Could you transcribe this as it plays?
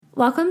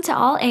Welcome to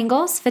All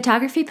Angles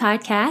Photography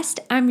Podcast.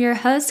 I'm your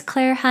host,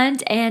 Claire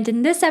Hunt, and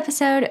in this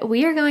episode,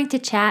 we are going to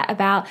chat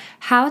about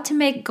how to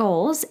make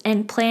goals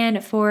and plan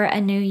for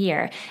a new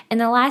year. In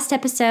the last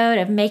episode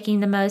of Making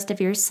the Most of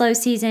Your Slow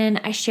Season,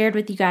 I shared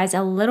with you guys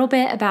a little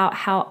bit about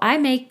how I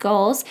make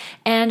goals,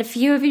 and a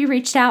few of you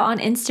reached out on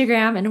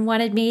Instagram and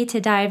wanted me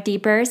to dive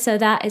deeper, so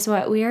that is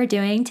what we are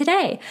doing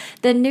today.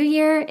 The new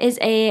year is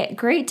a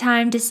great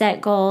time to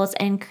set goals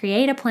and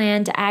create a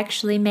plan to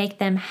actually make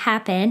them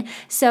happen,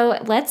 so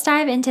let's dive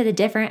into the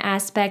different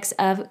aspects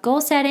of goal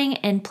setting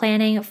and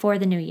planning for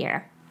the new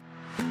year.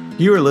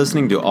 You are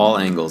listening to All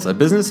Angles, a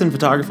business and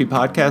photography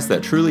podcast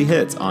that truly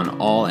hits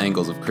on all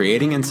angles of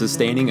creating and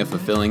sustaining a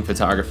fulfilling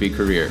photography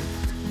career.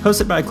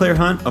 Hosted by Claire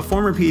Hunt, a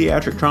former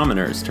pediatric trauma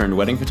nurse turned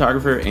wedding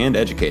photographer and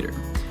educator.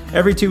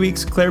 Every 2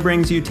 weeks, Claire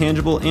brings you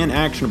tangible and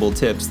actionable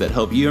tips that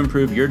help you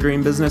improve your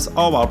dream business,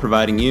 all while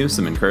providing you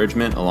some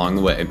encouragement along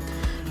the way.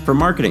 For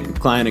marketing,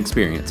 client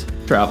experience,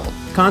 travel,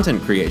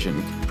 content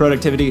creation,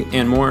 productivity,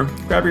 and more,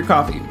 grab your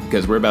coffee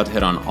because we're about to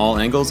hit on all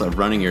angles of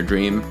running your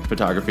dream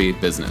photography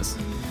business.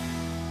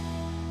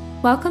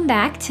 Welcome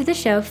back to the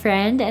show,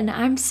 friend, and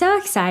I'm so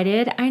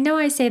excited. I know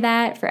I say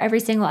that for every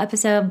single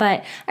episode,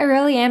 but I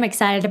really am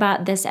excited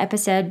about this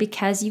episode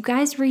because you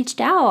guys reached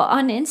out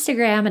on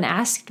Instagram and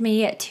asked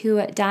me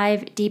to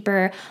dive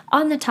deeper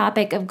on the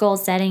topic of goal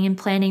setting and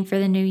planning for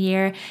the new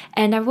year.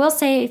 And I will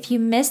say, if you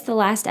missed the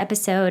last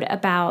episode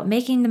about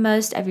making the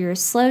most of your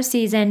slow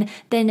season,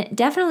 then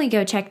definitely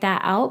go check that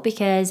out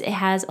because it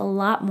has a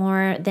lot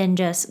more than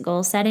just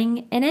goal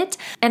setting in it.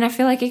 And I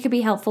feel like it could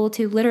be helpful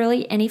to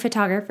literally any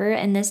photographer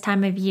in this time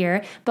of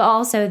year, but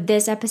also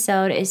this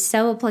episode is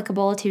so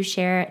applicable to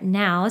share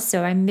now.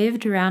 So I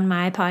moved around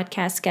my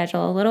podcast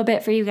schedule a little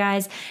bit for you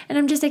guys, and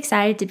I'm just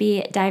excited to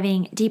be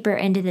diving deeper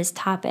into this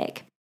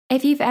topic.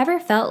 If you've ever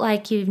felt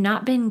like you've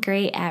not been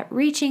great at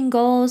reaching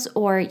goals,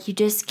 or you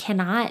just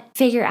cannot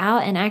figure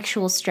out an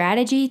actual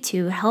strategy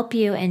to help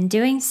you in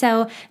doing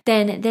so,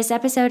 then this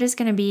episode is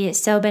going to be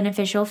so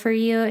beneficial for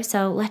you.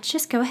 So let's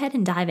just go ahead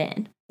and dive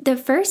in. The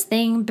first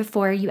thing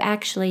before you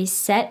actually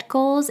set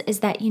goals is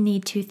that you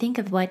need to think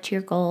of what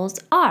your goals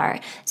are.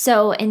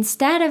 So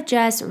instead of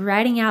just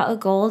writing out a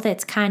goal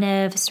that's kind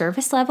of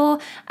surface level,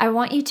 I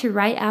want you to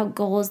write out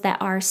goals that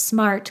are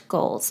SMART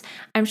goals.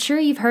 I'm sure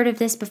you've heard of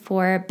this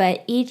before,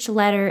 but each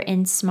letter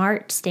in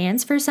SMART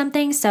stands for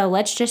something. So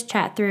let's just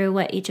chat through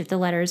what each of the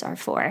letters are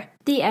for.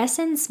 The S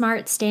in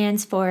SMART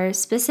stands for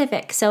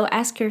specific. So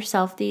ask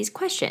yourself these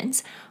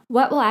questions.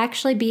 What will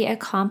actually be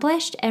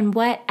accomplished and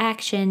what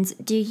actions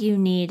do you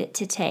need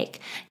to take?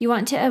 You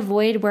want to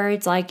avoid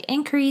words like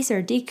increase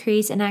or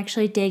decrease and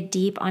actually dig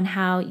deep on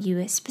how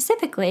you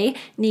specifically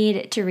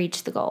need to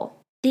reach the goal.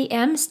 The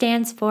M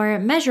stands for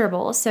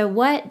measurable. So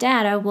what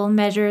data will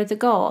measure the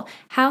goal?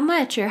 How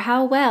much or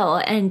how well?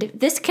 And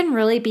this can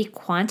really be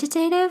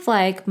quantitative,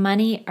 like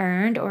money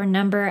earned or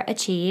number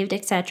achieved,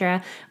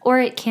 etc. Or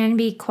it can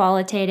be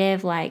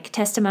qualitative, like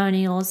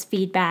testimonials,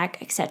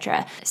 feedback,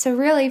 etc. So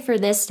really for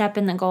this step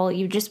in the goal,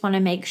 you just want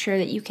to make sure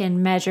that you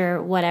can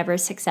measure whatever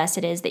success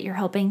it is that you're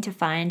hoping to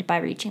find by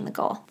reaching the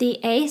goal. The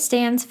A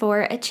stands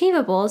for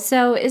achievable.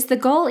 So is the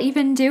goal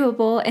even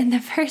doable in the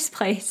first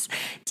place?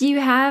 Do you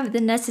have the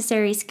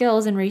necessary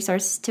skills and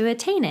resources to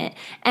attain it?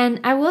 And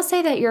I will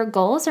say that your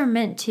goals are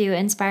meant to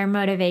inspire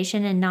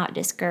motivation and not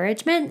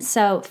discouragement.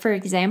 So for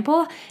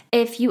example,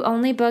 if you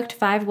only booked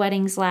 5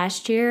 weddings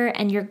last year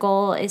and your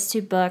goal is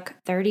to book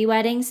 30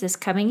 weddings this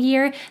coming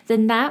year,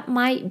 then that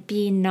might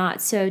be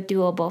not so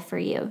doable for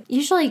you.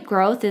 Usually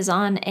growth is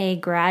on a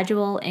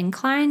gradual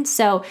incline,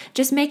 so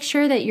just make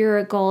sure that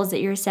your goals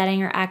that you're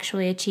setting are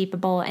actually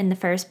achievable in the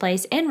first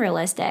place and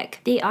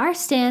realistic. The R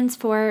stands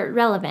for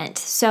relevant.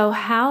 So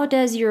how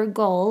does your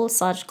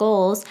goals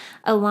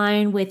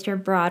align with your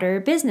broader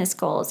business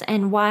goals,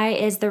 and why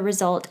is the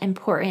result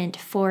important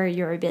for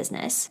your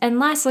business? And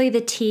lastly,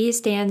 the T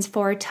stands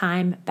for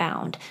time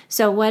bound.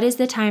 So what is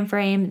the time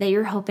frame that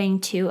you're hoping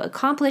to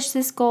accomplish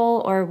this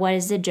goal, or what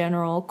is the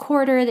general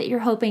quarter that you're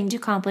hoping to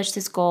accomplish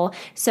this goal?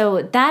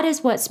 So that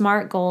is what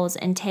SMART goals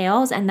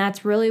entails, and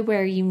that's really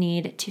where you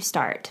need to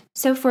start.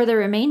 So for the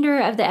remainder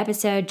of the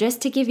episode,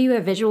 just to give you a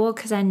visual,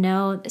 because I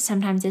know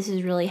sometimes this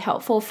is really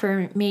helpful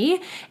for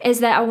me, is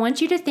that I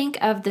want you to think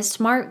of the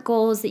SMART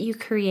goals that you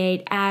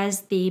create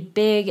as the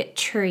big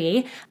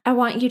tree. I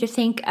want you to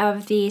think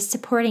of the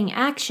supporting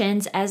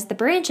actions as the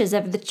branches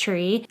of the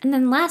tree. And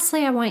then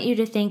lastly, I want you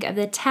to think of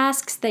the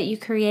tasks that you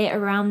create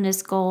around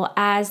this goal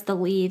as the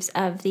leaves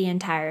of the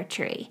entire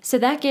tree. So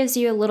that gives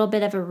you a little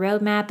bit of a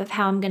roadmap of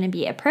how I'm going to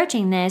be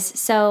approaching this.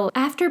 So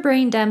after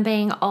brain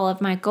dumping all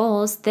of my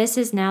goals, this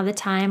is now the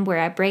time where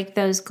I break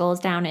those goals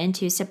down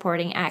into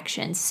supporting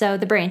actions. So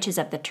the branches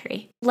of the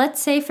tree.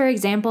 Let's say, for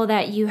example,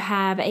 that you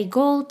have a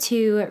goal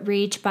to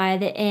reach by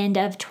the end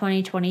of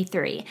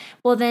 2023.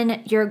 Well,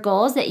 then your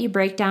goals that you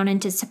break down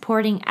into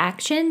supporting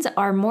actions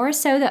are more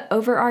so the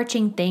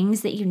overarching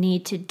things that you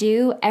need to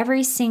do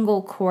every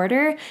single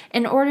quarter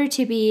in order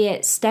to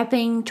be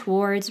stepping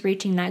towards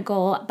reaching that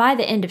goal by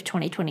the end of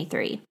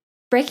 2023.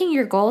 Breaking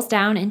your goals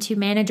down into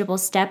manageable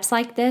steps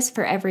like this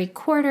for every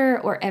quarter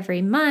or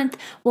every month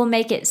will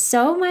make it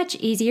so much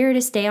easier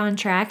to stay on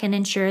track and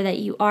ensure that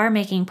you are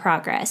making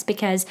progress,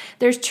 because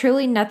there's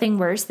truly nothing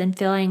worse than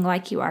feeling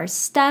like you are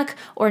stuck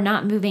or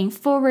not moving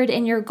forward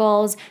in your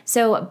goals.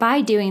 So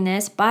by doing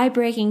this, by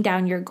breaking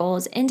down your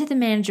goals into the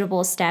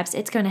manageable steps,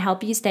 it's going to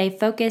help you stay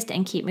focused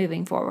and keep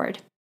moving forward.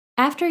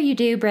 After you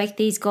do break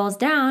these goals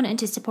down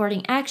into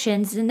supporting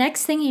actions, the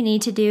next thing you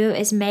need to do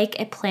is make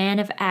a plan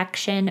of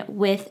action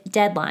with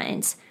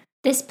deadlines.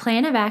 This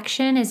plan of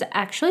action is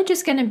actually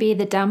just going to be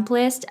the dump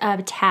list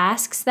of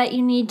tasks that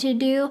you need to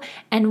do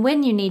and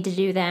when you need to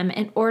do them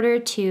in order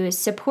to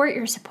support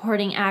your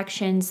supporting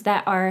actions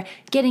that are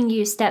getting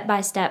you step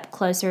by step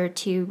closer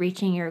to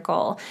reaching your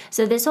goal.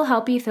 So this will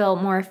help you feel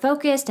more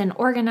focused and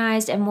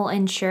organized and will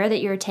ensure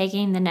that you're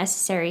taking the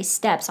necessary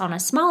steps on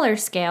a smaller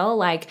scale,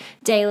 like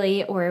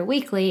daily or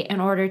weekly, in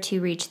order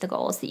to reach the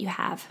goals that you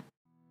have.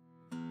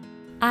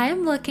 I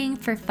am looking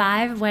for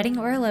 5 wedding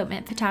or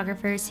elopement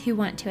photographers who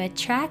want to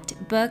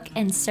attract, book,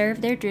 and serve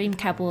their dream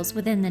couples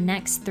within the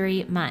next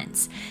 3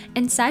 months.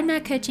 Inside my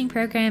coaching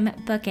program,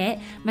 Book It,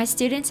 my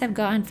students have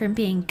gone from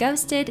being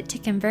ghosted to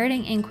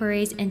converting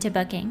inquiries into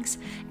bookings.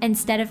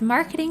 Instead of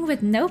marketing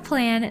with no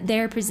plan, they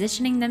are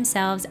positioning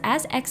themselves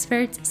as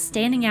experts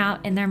standing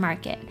out in their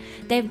market.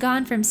 They've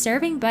gone from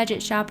serving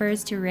budget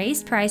shoppers to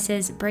raised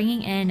prices,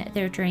 bringing in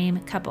their dream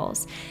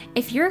couples.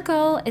 If your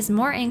goal is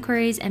more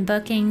inquiries and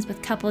bookings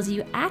with couples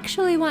you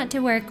actually want to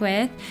work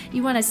with,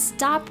 you want to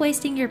stop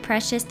wasting your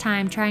precious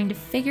time trying to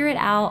figure it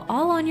out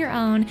all on your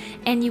own,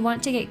 and you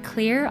want to get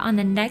clear on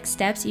the next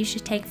steps you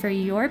should take for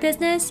your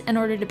business in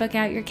order to book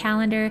out your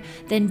calendar,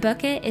 then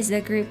Book It is the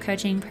group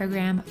coaching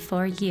program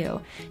for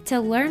you. To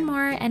learn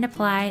more and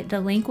apply, the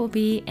link will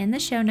be in the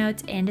show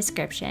notes and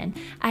description.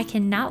 I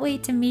cannot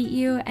wait to meet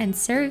you and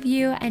serve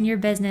you and your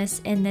business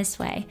in this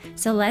way.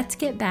 So let's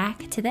get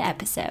back to the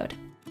episode.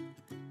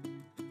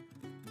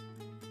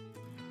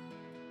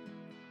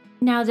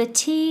 Now, the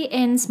T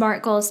in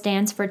SMART goals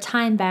stands for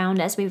time bound,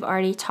 as we've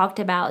already talked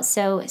about.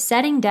 So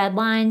setting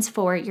deadlines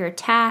for your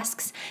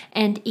tasks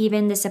and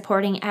even the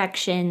supporting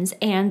actions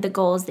and the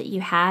goals that you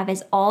have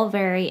is all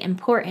very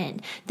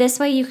important. This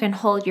way you can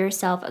hold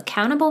yourself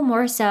accountable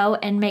more so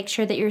and make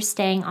sure that you're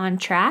staying on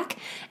track.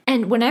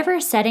 And whenever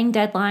setting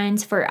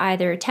deadlines for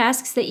either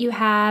tasks that you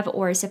have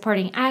or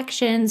supporting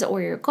actions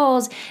or your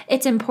goals,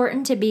 it's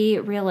important to be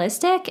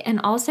realistic and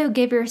also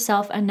give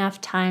yourself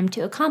enough time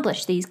to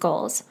accomplish these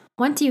goals.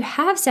 Once you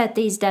have set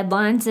these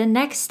deadlines, the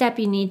next step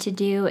you need to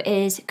do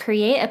is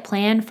create a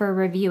plan for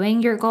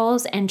reviewing your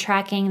goals and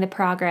tracking the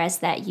progress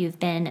that you've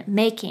been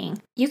making.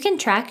 You can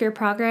track your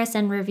progress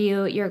and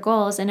review your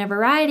goals in a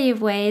variety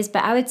of ways,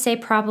 but I would say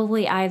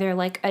probably either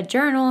like a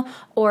journal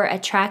or a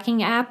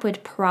tracking app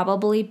would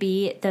probably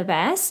be the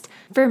best.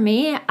 For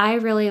me, I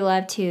really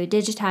love to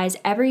digitize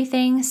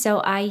everything, so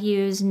I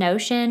use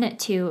Notion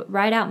to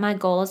write out my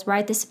goals,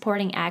 write the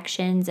supporting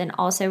actions, and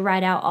also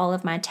write out all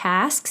of my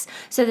tasks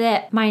so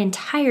that my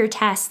entire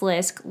task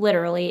list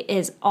literally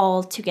is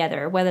all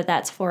together, whether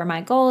that's for my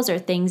goals or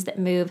things that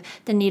move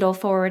the needle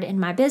forward in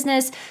my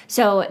business.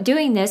 So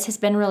doing this has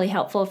been really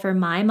helpful for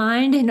my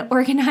mind in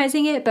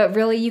organizing it, but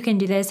really you can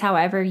do this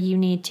however you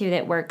need to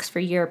that works for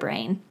your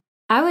brain.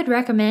 I would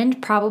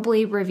recommend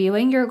probably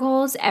reviewing your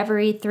goals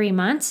every 3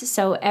 months,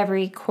 so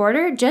every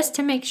quarter, just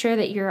to make sure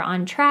that you're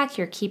on track,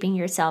 you're keeping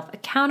yourself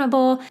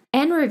accountable.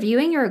 And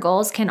reviewing your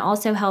goals can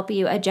also help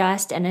you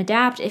adjust and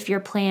adapt if your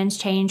plans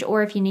change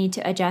or if you need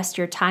to adjust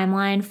your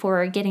timeline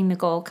for getting the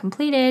goal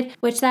completed,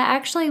 which that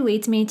actually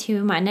leads me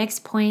to my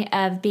next point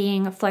of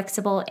being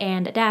flexible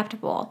and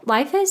adaptable.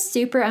 Life is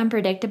super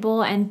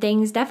unpredictable and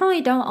things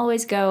definitely don't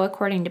always go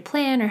according to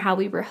plan or how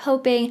we were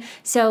hoping,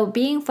 so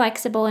being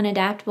flexible and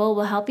adaptable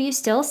will help you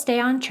still stay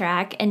on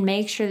track and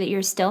make sure that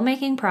you're still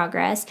making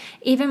progress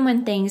even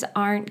when things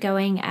aren't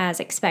going as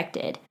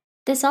expected.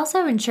 This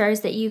also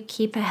ensures that you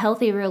keep a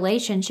healthy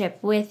relationship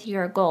with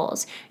your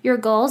goals. Your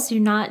goals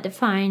do not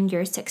define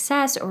your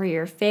success or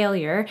your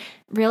failure.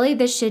 Really,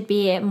 this should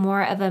be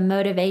more of a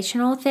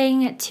motivational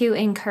thing to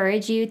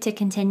encourage you to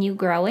continue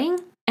growing.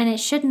 And it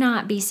should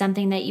not be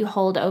something that you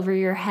hold over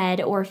your head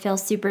or feel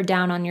super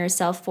down on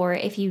yourself for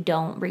if you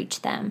don't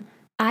reach them.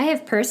 I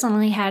have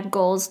personally had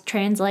goals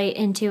translate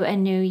into a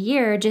new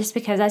year just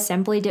because I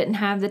simply didn't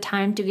have the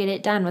time to get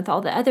it done with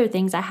all the other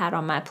things I had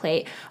on my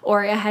plate,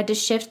 or I had to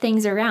shift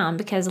things around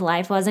because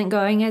life wasn't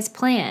going as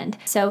planned.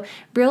 So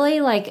really,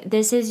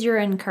 this is your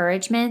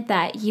encouragement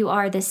that you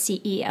are the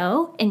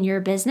CEO in your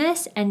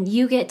business and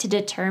you get to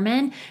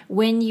determine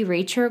when you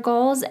reach your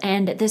goals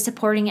and the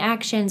supporting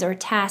actions or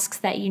tasks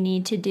that you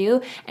need to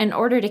do in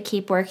order to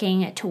keep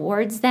working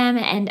towards them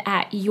and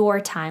at your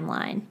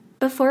timeline.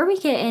 Before we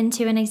get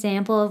into an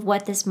example of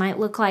what this might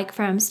look like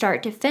from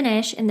start to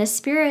finish, in the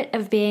spirit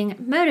of being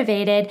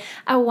motivated,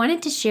 I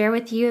wanted to share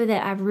with you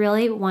that I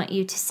really want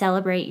you to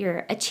celebrate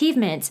your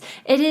achievements.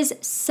 It is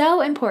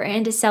so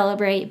important to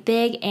celebrate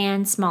big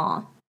and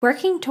small.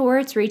 Working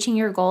towards reaching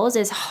your goals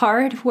is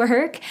hard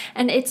work,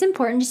 and it's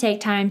important to take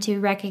time to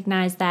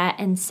recognize that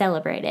and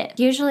celebrate it.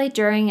 Usually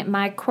during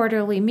my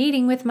quarterly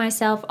meeting with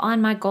myself on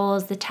my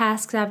goals, the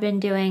tasks I've been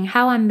doing,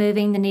 how I'm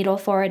moving the needle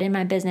forward in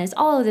my business,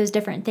 all of those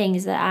different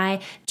things that I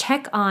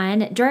check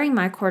on during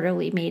my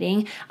quarterly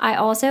meeting, I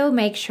also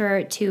make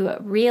sure to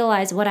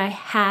realize what I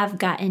have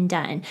gotten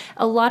done.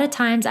 A lot of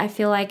times I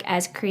feel like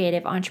as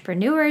creative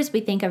entrepreneurs, we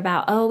think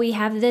about, oh, we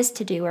have this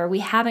to do, or we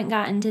haven't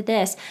gotten to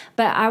this,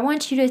 but I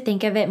want you to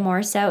think of it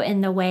more so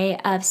in the way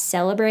of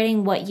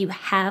celebrating what you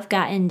have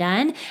gotten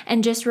done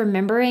and just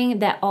remembering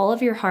that all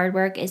of your hard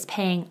work is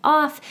paying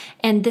off.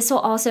 And this will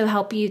also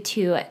help you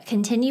to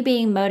continue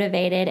being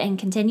motivated and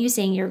continue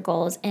seeing your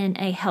goals in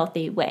a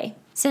healthy way.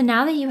 So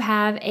now that you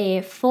have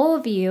a full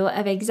view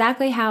of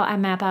exactly how I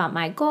map out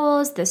my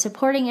goals, the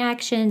supporting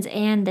actions,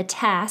 and the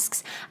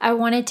tasks, I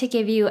wanted to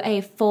give you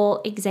a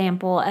full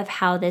example of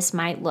how this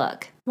might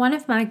look. One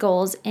of my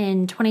goals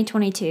in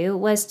 2022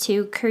 was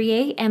to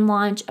create and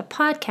launch a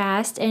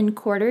podcast in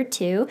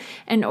Q2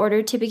 in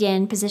order to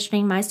begin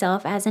positioning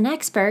myself as an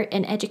expert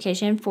in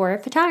education for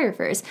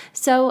photographers.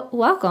 So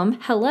welcome,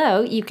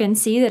 hello, you can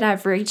see that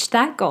I've reached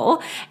that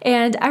goal,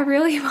 and I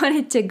really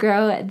wanted to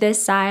grow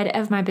this side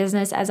of my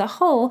business as a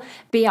whole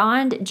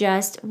beyond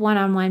just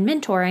one-on-one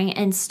mentoring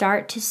and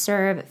start to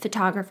serve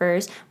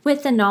photographers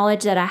with the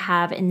knowledge that I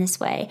have in this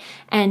way.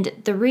 And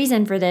the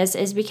reason for this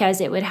is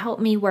because it would help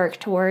me work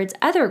towards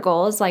other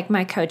goals like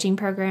my coaching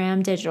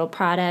program, digital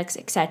products,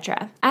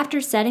 etc.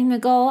 After setting the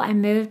goal, I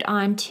moved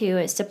on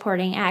to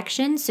supporting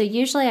actions. So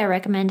usually I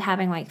recommend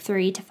having like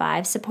 3 to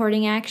 5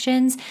 supporting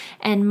actions,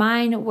 and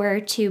mine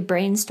were to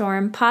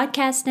brainstorm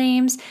podcast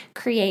names,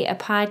 create a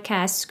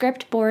podcast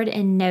script board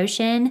in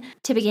Notion,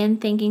 to begin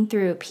thinking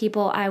through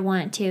people I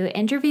want to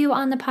interview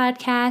on the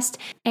podcast,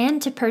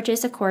 and to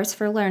purchase a course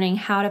for learning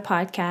how to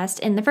podcast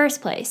in the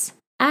first place.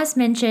 As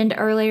mentioned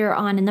earlier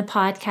on in the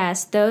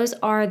podcast, those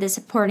are the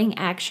supporting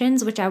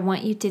actions, which I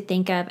want you to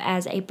think of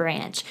as a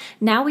branch.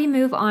 Now we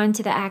move on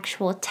to the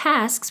actual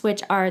tasks,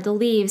 which are the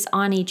leaves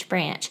on each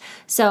branch.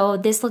 So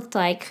this looked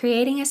like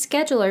creating a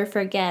scheduler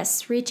for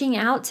guests, reaching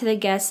out to the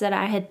guests that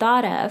I had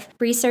thought of,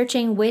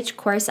 researching which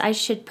course I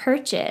should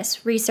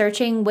purchase,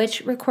 researching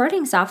which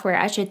recording software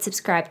I should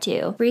subscribe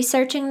to,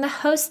 researching the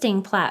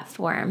hosting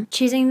platform,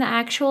 choosing the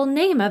actual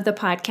name of the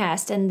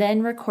podcast, and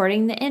then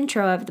recording the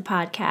intro of the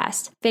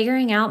podcast,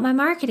 figuring out my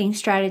marketing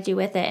strategy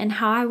with it and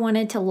how I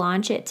wanted to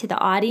launch it to the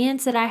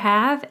audience that I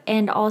have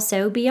and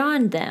also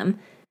beyond them.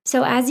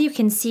 So as you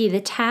can see,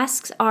 the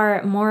tasks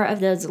are more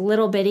of those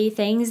little bitty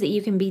things that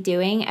you can be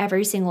doing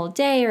every single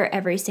day or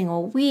every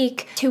single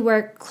week to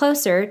work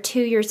closer to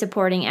your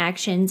supporting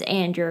actions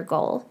and your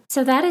goal.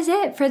 So that is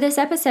it for this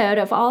episode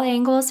of All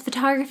Angles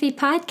Photography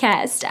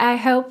Podcast. I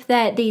hope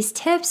that these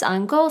tips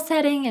on goal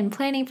setting and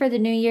planning for the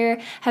new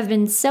year have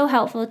been so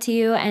helpful to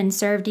you and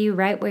served you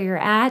right where you're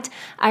at.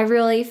 I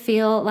really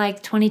feel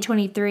like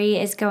 2023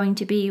 is going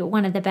to be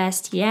one of the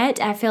best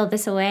yet. I feel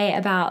this way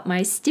about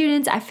my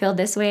students. I feel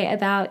this way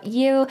about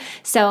you.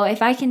 So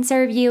if I can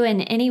serve you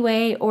in any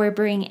way or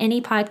bring any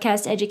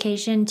podcast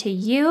education to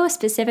you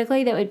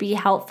specifically that would be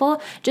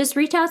helpful, just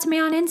reach out to me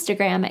on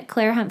Instagram at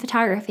Claire Hunt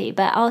Photography.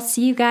 But I'll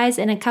see you guys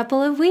in a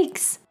couple of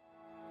weeks.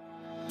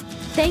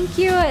 Thank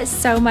you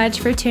so much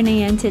for tuning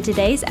in to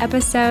today's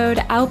episode.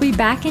 I'll be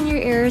back in your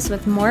ears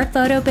with more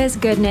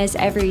PhotoBiz goodness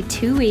every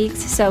 2 weeks,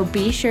 so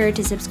be sure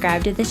to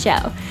subscribe to the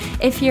show.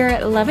 If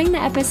you're loving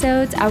the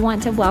episodes, I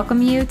want to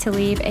welcome you to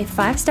leave a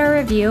 5-star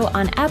review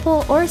on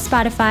Apple or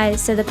Spotify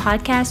so the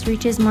podcast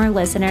reaches more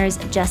listeners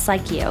just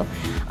like you.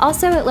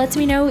 Also, it lets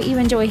me know what you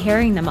enjoy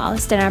hearing the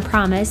most, and I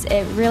promise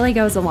it really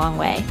goes a long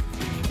way.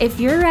 If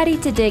you're ready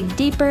to dig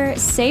deeper,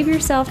 save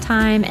yourself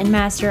time, and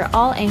master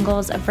all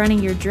angles of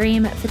running your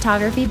dream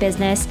photography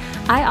business,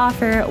 I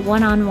offer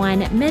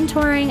one-on-one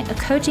mentoring, a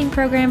coaching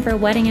program for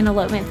wedding and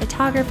elopement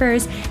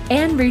photographers,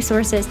 and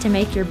resources to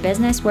make your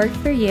business work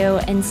for you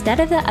instead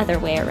of the other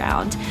way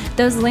around.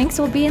 Those links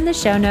will be in the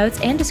show notes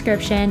and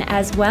description,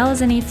 as well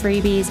as any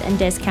freebies and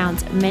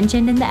discounts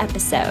mentioned in the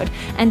episode.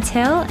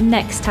 Until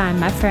next time,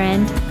 my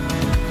friend.